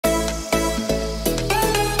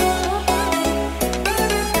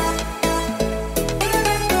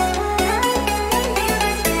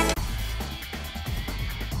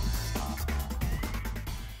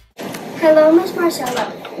Hello, Miss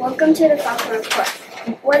Marcela. Welcome to the Falcon Report.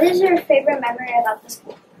 What is your favorite memory about the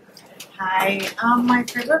school? Hi. My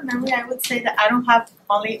favorite memory, I would say that I don't have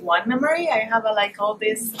only one memory. I have all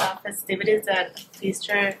these festivities that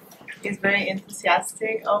teacher is very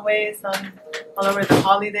enthusiastic always all over the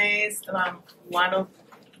holidays. One of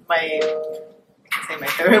my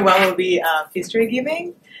favorite one will be history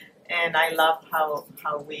giving, and I love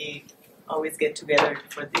how we always get together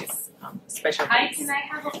for these special days. Can I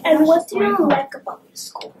have a And what do you like about the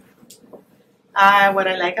school? What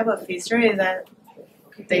I like about history is that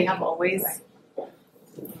they have always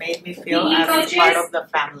made me feel as part of the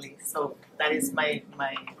family. So that is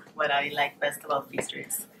what I like best about history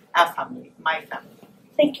is our family, my family.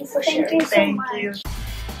 Thank you for sharing. Thank you.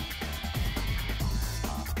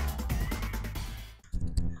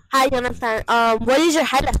 Hi, Jonathan. What is your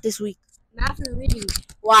highlight this week? Math and reading.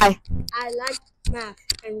 Why? I like math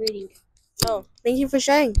and reading. Oh, thank you for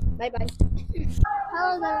sharing. Bye bye.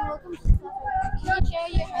 Hello there, welcome to the Falcon. Can you share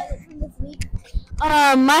your highlight from this week?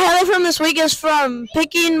 My highlight from this week is from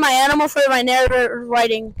picking my animal for my narrative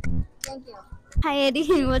writing. Thank you. Hi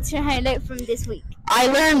Eddie, what's your highlight from this week? I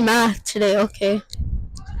learned math today, okay.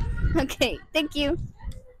 Okay, thank you.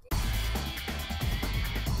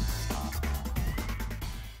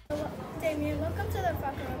 Damien, welcome to the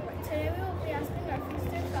Falcon Report. Today we will be asking our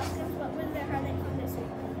future Falcons what was their highlight from this week.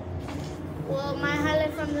 Well, my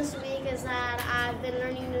highlight from this week is that I've been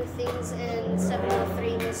learning new things in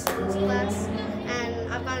 703 Miss Susie class,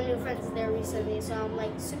 and I've gotten new friends there recently, so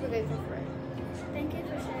I'm super grateful for it. Thank you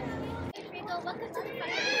for sharing. Rico, welcome to the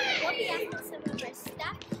Falcon Report. We'll be asking some of our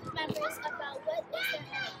staff members about what is their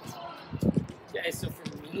highlight. Okay, so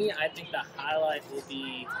for me, I think the highlight will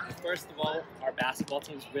be, first of all, our basketball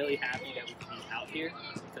team is really happy that we can be out here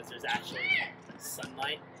because there's actually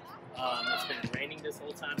sunlight. It's been raining this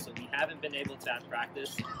whole time, so we haven't been able to have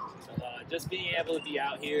practice. So just being able to be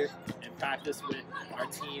out here and practice with our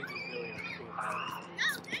team is really a cool highlight.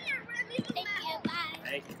 Thank you, bye.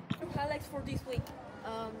 Thank you. Highlights for this week.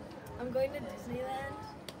 I'm going to Disneyland.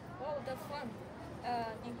 Wow, that's fun.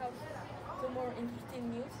 You have some more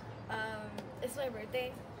interesting news. It's my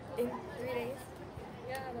birthday in 3 days.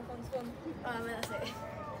 Yeah, that sounds fun. That's it.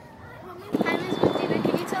 Hi, Ms. Marcela.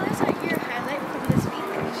 Can you tell us what your highlight from this week?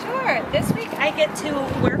 Sure. This week I get to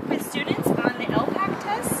work with students on the LPAC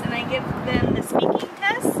tests, and I give them the speaking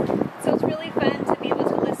test. So it's really fun to be able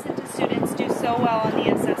to listen to students do so well on the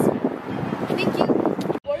assessment. Thank you.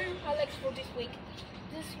 What are your highlights for this week?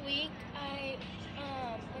 This week I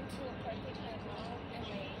went to the park with my mom and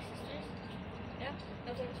my sisters. Yeah,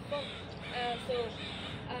 that sounds fun.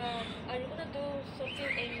 Are you gonna do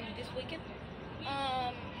something in this weekend?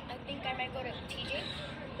 I think I might go to TJ.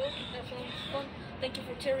 Good, that sounds fun. Thank you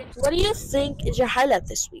for sharing. What do you think is your highlight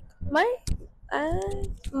this week? My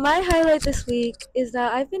highlight this week is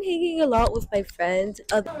that I've been hanging a lot with my friends.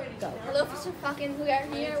 Hello, Mr. Falcon. We are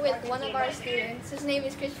here with one of our students. His name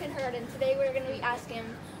is Christian Hurd, and today we're going to be asking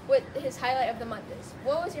him what his highlight of the month is.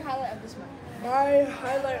 What was your highlight of this month? My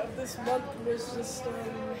highlight of this month was just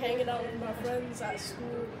hanging out with my friends at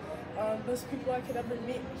school. Best people I could ever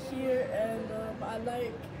meet here, and I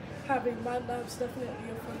like having my labs.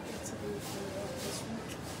 Definitely a fun thing to do for this week.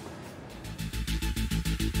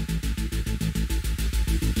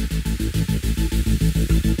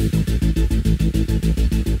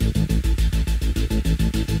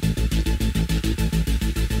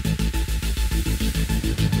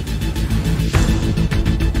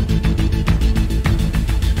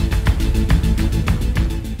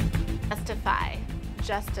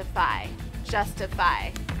 Justify,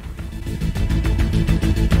 justify.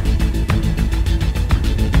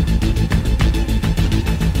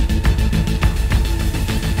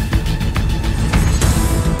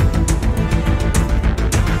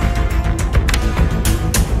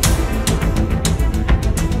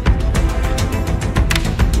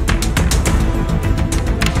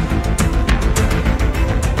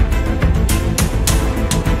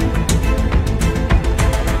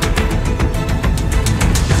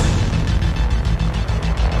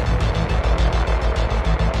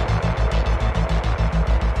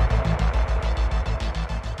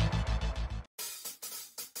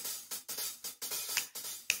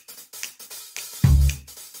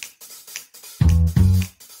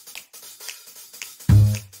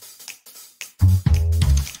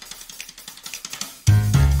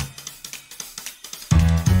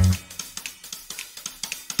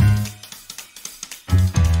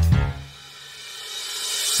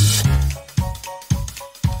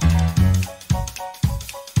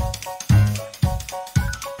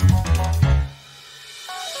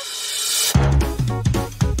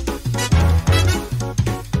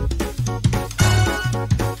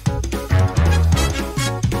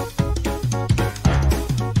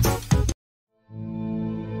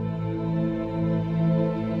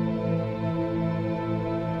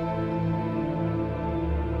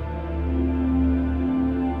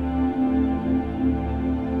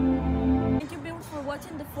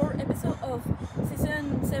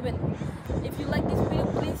 Season 7. If you like this video,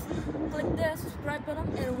 please click the subscribe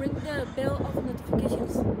button and ring the bell of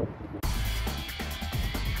notifications.